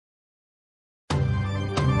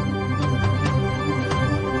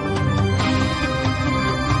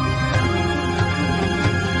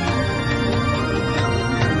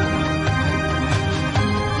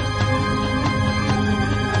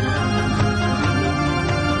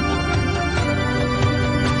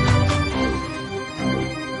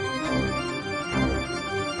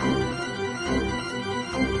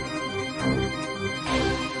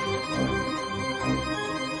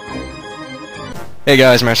Hey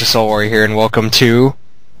guys, Master Soul Warrior here, and welcome to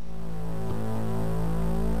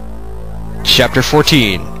Chapter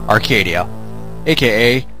 14, Arcadia,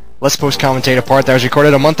 aka Let's Post-Commentate a part that was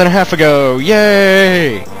recorded a month and a half ago.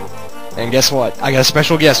 Yay! And guess what? I got a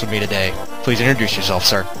special guest with me today. Please introduce yourself,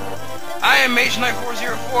 sir. I am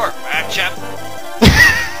MageKnight404. Chap.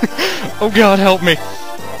 Oh God, help me!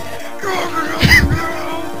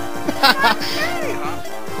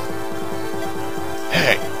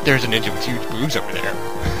 Hey, there's a ninja with huge boobs over there.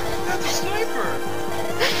 That's a sniper.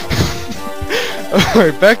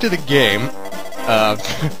 Alright, back to the game.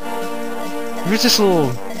 Who's this little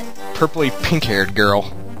purpley pink-haired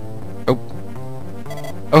girl?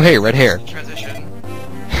 Oh, hey, red hair. Transition.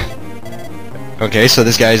 Okay, so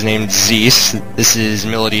this guy's named Zeus. This is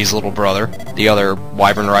Melody's little brother, the other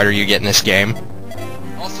wyvern rider you get in this game.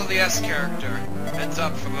 Also the S character. Heads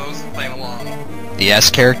up for those playing along. The S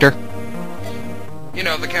character? You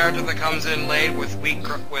know, the character that comes in late with weak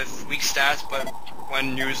stats, but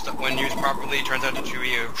when used properly, turns out to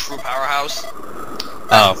be a true powerhouse.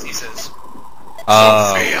 Oh. Zeus is.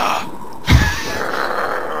 Sophia.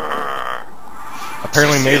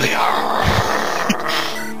 Apparently maybe.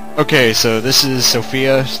 Okay, so this is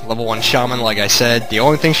Sophia, level 1 shaman, like I said. The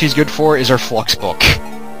only thing she's good for is her flux book.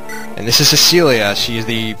 And this is Cecilia, she is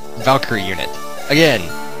the Valkyrie unit. Again,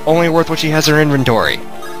 only worth what she has in her inventory.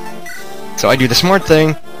 So I do the smart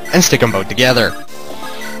thing, and stick them both together.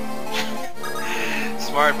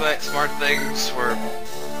 Smart things were...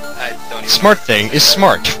 I don't even Smart thing is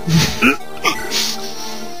smart.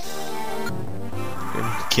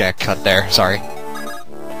 Yeah, cut there, sorry.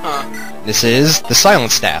 Huh. This is the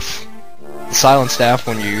Silent Staff. The Silent Staff,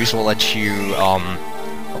 when used, will let you,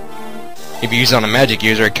 if you use it on a magic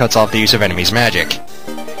user, it cuts off the use of enemies' magic.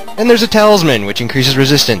 And there's a Talisman, which increases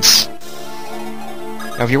resistance.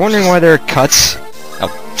 Now, if you're wondering why there are cuts...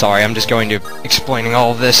 Oh, sorry, I'm just going to explaining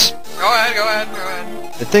all of this. Go ahead.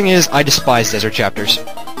 The thing is, I despise desert chapters.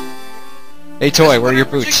 Hey, Toy, where are your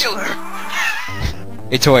boots?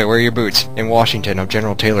 Hey, Toy, where are your boots? In Washington, up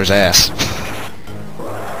General Taylor's ass.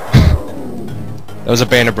 That was a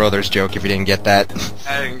Band of Brothers joke, if you didn't get that.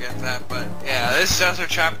 I didn't get that, but yeah, this desert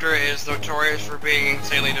chapter is notorious for being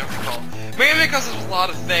insanely difficult. Mainly because there's a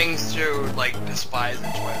lot of things to, like, despise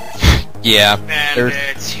in Twitch. Yeah.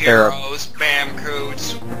 Bandits, heroes,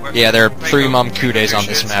 Mamcoots. Yeah, there are 3 Mamcoots on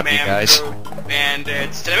this map, you guys.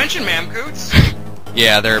 Bandits. Did I mention Mamcoots?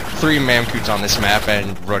 Yeah, there are 3 Mamcoots on this map,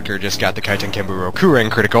 and Rutger just got the Kaiten Kemburo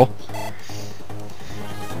Kuren critical.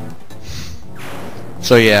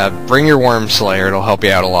 So yeah, bring your Worm Slayer, it'll help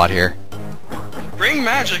you out a lot here. Bring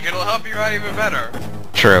magic, it'll help you out even better.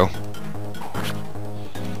 True.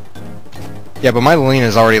 Yeah, but my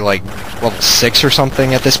Lelena's already like level 6 or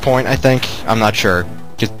something at this point, I think. I'm not sure.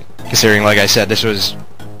 Considering, like I said, this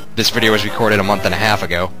video was recorded a month and a half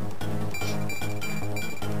ago.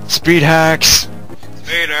 Speed hacks!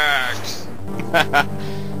 Speed hacks!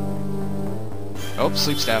 Oh,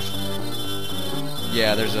 sleep staff.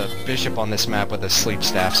 Yeah, there's a bishop on this map with a sleep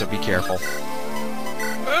staff, so be careful.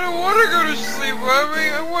 I don't want to go to sleep,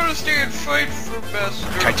 I want to stay and fight for best.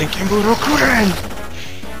 Kaiten Kemburo Kuren!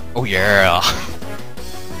 Oh yeah!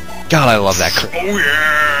 God, I love that. Oh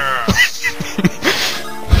yeah!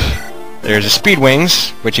 There's a Speed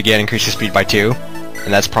Wings, which again increases speed by 2,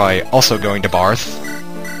 and that's probably also going to Barth.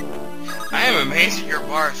 I am amazed at your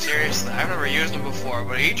Barth, seriously. I've never used him before,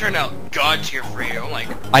 but he turned out god tier for you. I'm like...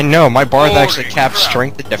 I know, my Barth actually holy caps crap.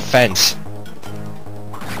 strength and defense.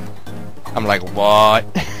 I'm like, what?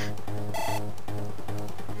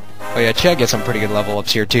 Oh yeah, Chad gets some pretty good level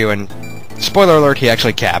ups here too, and spoiler alert, he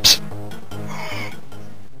actually caps.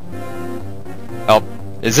 Oh,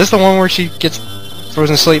 is this the one where she gets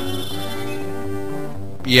frozen asleep?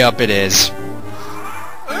 Yup, it is.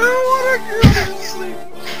 I don't want to go to sleep.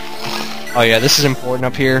 Oh yeah, this is important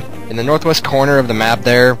up here. In the northwest corner of the map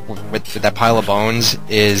there, with that pile of bones,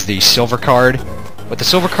 is the silver card. What the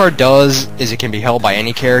silver card does is it can be held by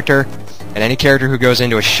any character, and any character who goes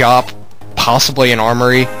into a shop, possibly an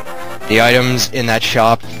armory, the items in that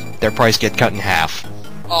shop, their price gets cut in half.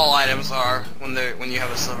 All items are, when you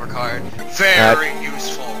have a silver card. Very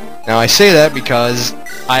useful. Now I say that because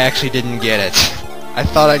I actually didn't get it. I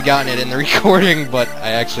thought I'd gotten it in the recording, but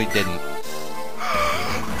I actually didn't.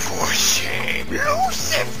 For shame,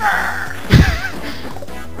 Lucifer!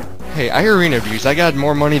 Hey, I arena views. I got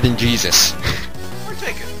more money than Jesus. We're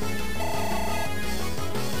taking.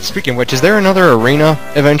 Speaking of which, is there another arena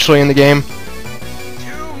eventually in the game?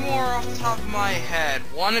 2 more off the top of my head.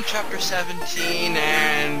 One at chapter 17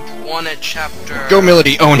 and one at chapter... Go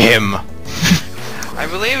Melody, own him! I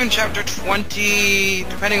believe in chapter 20,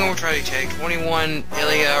 depending on which route you take, 21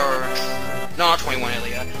 Ilia or not 21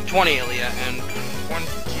 Ilia, 20 Ilia, and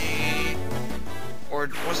 20... Or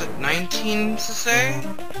was it 19 to say?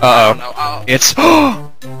 I don't know. It's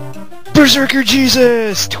Berserker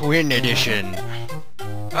Jesus Twin Edition.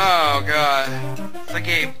 Oh god. The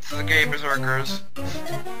gay berserkers.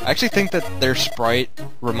 I actually think that their sprite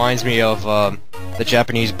reminds me of the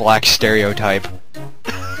Japanese black stereotype.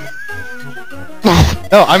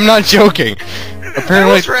 No, I'm not joking.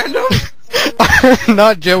 Apparently, that was random. I'm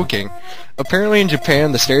not joking. Apparently in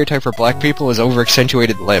Japan, the stereotype for black people is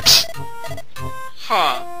over-accentuated lips.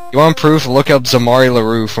 Huh. You want proof? Look up Zamari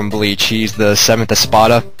LaRue from Bleach. He's the 7th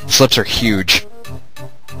Espada. His lips are huge.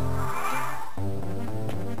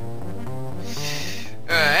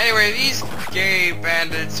 Anyway, these gay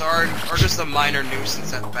bandits are just a minor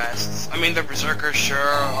nuisance at best. I mean, the berserkers, sure,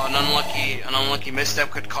 an unlucky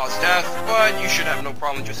misstep could cause death, but you should have no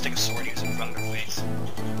problem just stick a sword using in front of their face.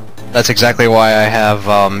 That's exactly why I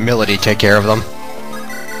have Milady take care of them.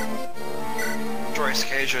 Joyce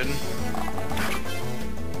Cajun.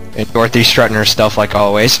 And Dorothy strutting her stuff like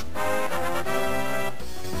always.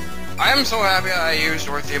 I am so happy I used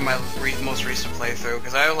Dorothy in my most recent playthrough,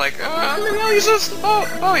 because I was like, maybe I'll use this,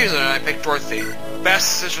 I'll use it, and I picked Dorothy.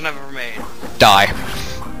 Best decision I've ever made. Die.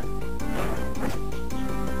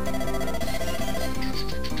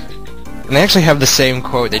 And they actually have the same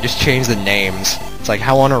quote, they just changed the names. It's like,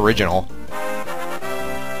 how unoriginal.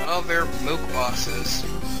 Well, they're mook bosses.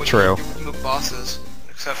 What True. do you do with mook bosses,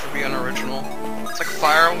 except for being unoriginal? It's like a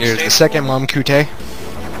Fire Emblem Here's the staple. second Mom Kute.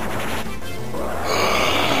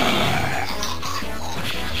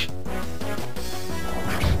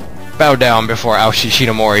 Bow down before Aoshi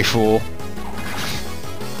Shinomori, fool.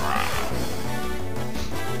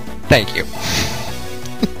 Thank you.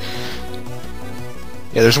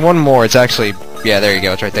 Yeah, there's one more. It's actually... Yeah, there you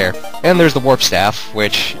go. It's right there. And there's the Warp Staff,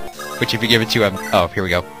 which if you give it to... oh, here we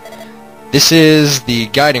go. This is the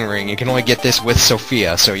Guiding Ring. You can only get this with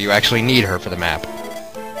Sophia, so you actually need her for the map.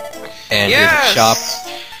 And here's the shop.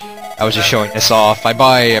 I was just showing this off. I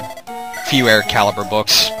buy a few Air Caliber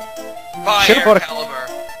books. Buy Should've Air bought Caliber.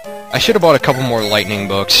 I should have bought a couple more Lightning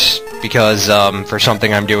books, because, for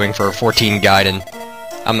something I'm doing for 14 Gaiden.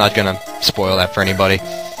 I'm not gonna spoil that for anybody.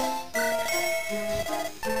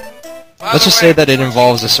 Let's just say that it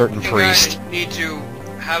involves a certain priest. You need to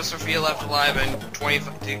have Sophia left alive and to clear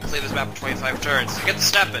this map in 25 turns. Get the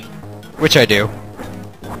step in. Which I do.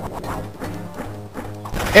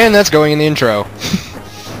 And that's going in the intro.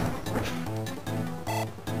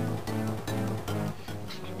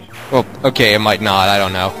 Well, okay, it might not, I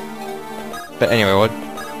don't know. But anyway, what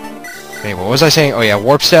was I saying? Oh yeah,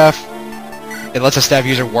 Warp Staff. It lets a staff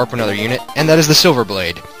user warp another unit, and that is the Silver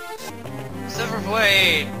Blade. Silver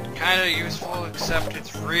Blade, kinda useful, except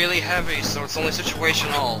it's really heavy, so it's only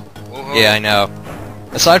situational. Woohoo. Yeah, I know.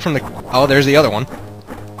 Aside from the... Oh, there's the other one.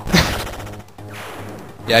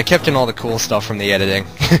 Yeah, I kept in all the cool stuff from the editing.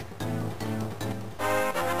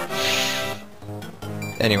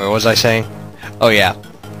 Anyway, what was I saying? Oh yeah.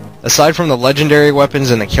 Aside from the legendary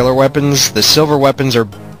weapons and the killer weapons, the silver weapons are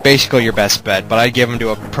basically your best bet, but I'd give them to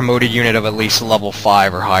a promoted unit of at least level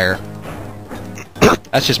 5 or higher.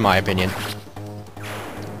 That's just my opinion.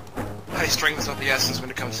 High strength is of the essence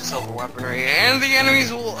when it comes to silver weaponry, and the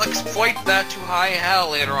enemies will exploit that to high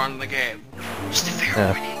hell later on in the game. Just a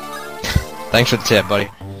fair warning. Thanks for the tip, buddy.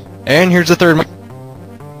 And here's the third one.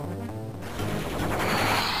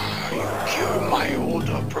 You killed my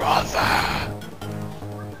older brother.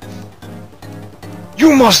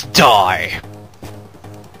 You must die!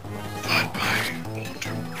 But my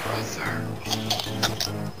older brother...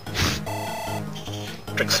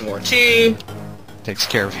 Drink some more tea. Takes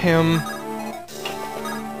care of him.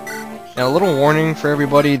 Now, a little warning for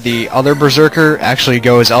everybody, the other Berserker actually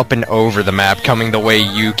goes up and over the map, coming the way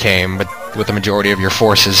you came, but with the majority of your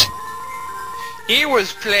forces. He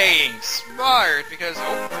was playing smart, because,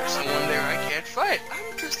 oh, there's someone there I can't fight.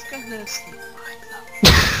 I'm just gonna slide them.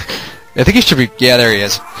 I think he should be... Yeah, there he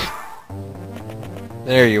is.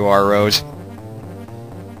 There you are, Rose.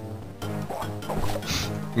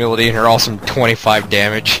 Milady and her awesome 25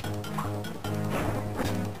 damage.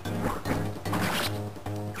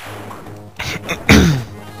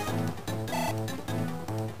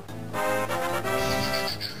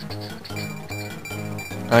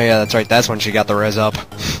 Oh yeah, that's right, that's when she got the res up.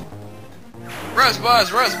 Res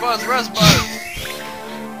buzz, res buzz, res buzz!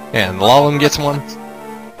 And Lalum gets one.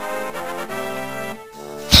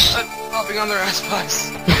 Popping on their ass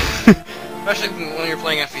buzz. Especially when you're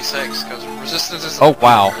playing FE6, because resistance is... Oh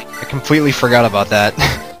wow, I completely forgot about that.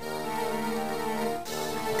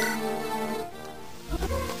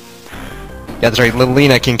 Yeah, that's right,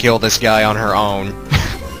 Lilina can kill this guy on her own.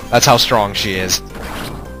 That's how strong she is.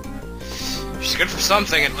 She's good for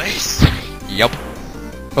something, at least. Yup.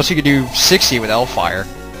 Plus you could do 60 with Hellfire.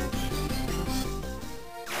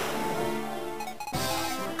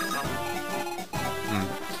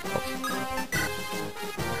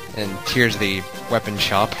 And here's the weapon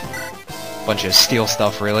shop. Bunch of steel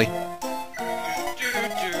stuff, really.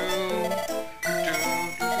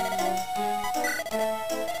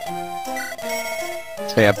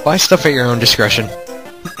 So yeah, buy stuff at your own discretion.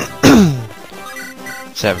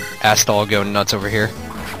 Let's have Astol go nuts over here.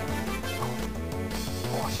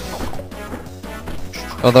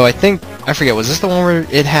 Although I forget, was this the one where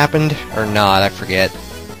it happened? Or not, I forget.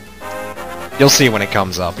 You'll see when it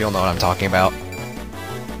comes up, you'll know what I'm talking about.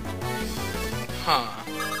 Huh.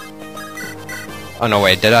 Oh no,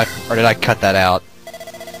 wait, did I cut that out?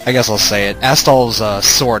 I guess I'll say it. Astol's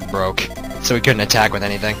sword broke, so he couldn't attack with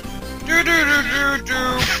anything.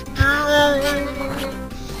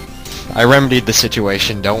 I remedied the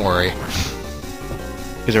situation, don't worry.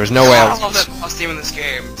 Because there was no way I love that boss theme in this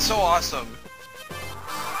game. It's so awesome.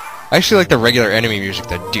 I actually like the regular enemy music,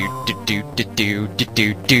 the do do do do do do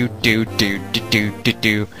do do do do do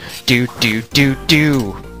do do do do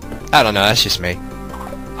do. I don't know, that's just me.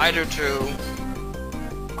 I do too.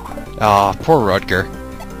 Aw, poor Rutger.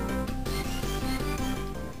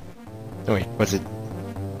 Oh wait, what's it?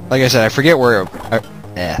 Like I said, I forget where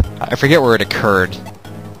I forget where it occurred.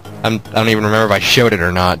 I don't even remember if I showed it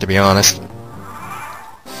or not, to be honest.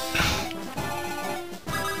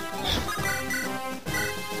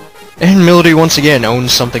 And Milady once again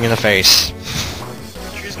owns something in the face.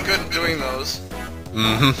 She's good at doing those.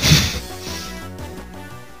 Mm-hmm.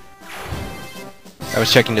 I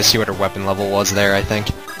was checking to see what her weapon level was there, I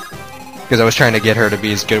think. Because I was trying to get her to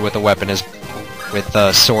be as good with a weapon as with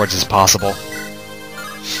swords as possible.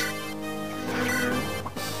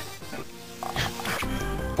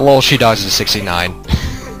 Lol, she dodges a 69.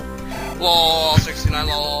 Lol, 69,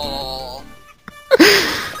 lol.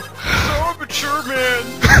 So mature, man.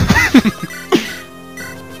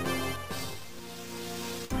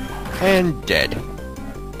 And dead.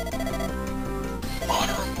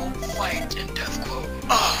 Honorable fight in death quote.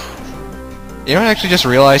 You know, I actually just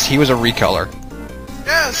realized he was a recolor.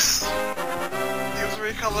 Yes! He was a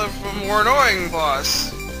recolor from a more annoying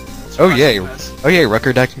boss. Oh yeah,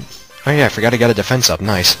 Rucker deck. Oh yeah, I forgot I got a defense up.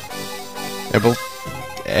 Nice.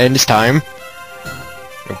 And it's time.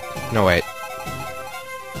 No wait.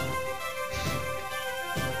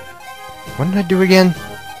 What did I do again?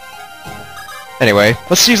 Anyway,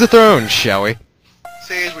 let's seize the throne, shall we?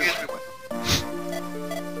 Seize we win.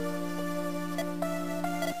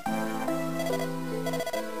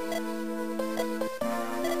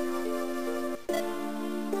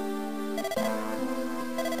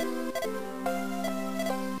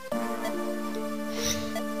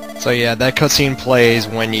 So yeah, that cutscene plays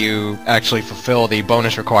when you actually fulfill the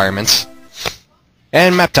bonus requirements.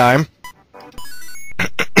 And map time.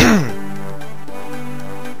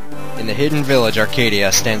 In the hidden village,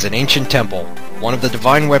 Arcadia, stands an ancient temple. One of the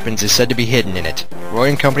divine weapons is said to be hidden in it. Roy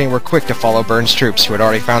and company were quick to follow Byrne's troops, who had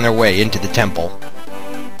already found their way into the temple.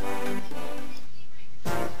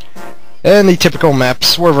 And the typical map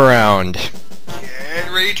swerve around.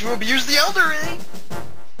 Get ready to abuse the Elder, eh?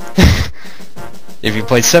 If you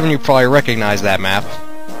played 7, you probably recognize that map.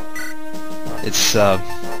 It's, well,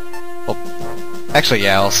 actually,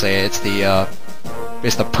 yeah, I'll say it.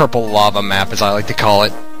 It's the purple lava map, as I like to call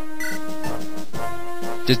it.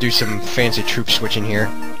 Just do some fancy troop switching here.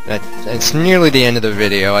 It's nearly the end of the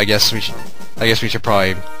video. I guess we should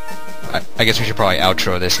probably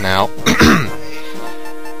outro this now.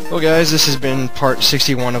 Well, guys, this has been part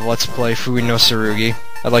 61 of Let's Play Fui no Tsurugi.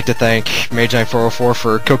 I'd like to thank MageKnight404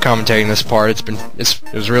 for co-commentating this part. It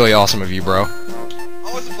was really awesome of you, bro.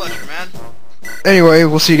 Always a pleasure, man. Anyway,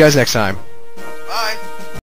 we'll see you guys next time. Bye.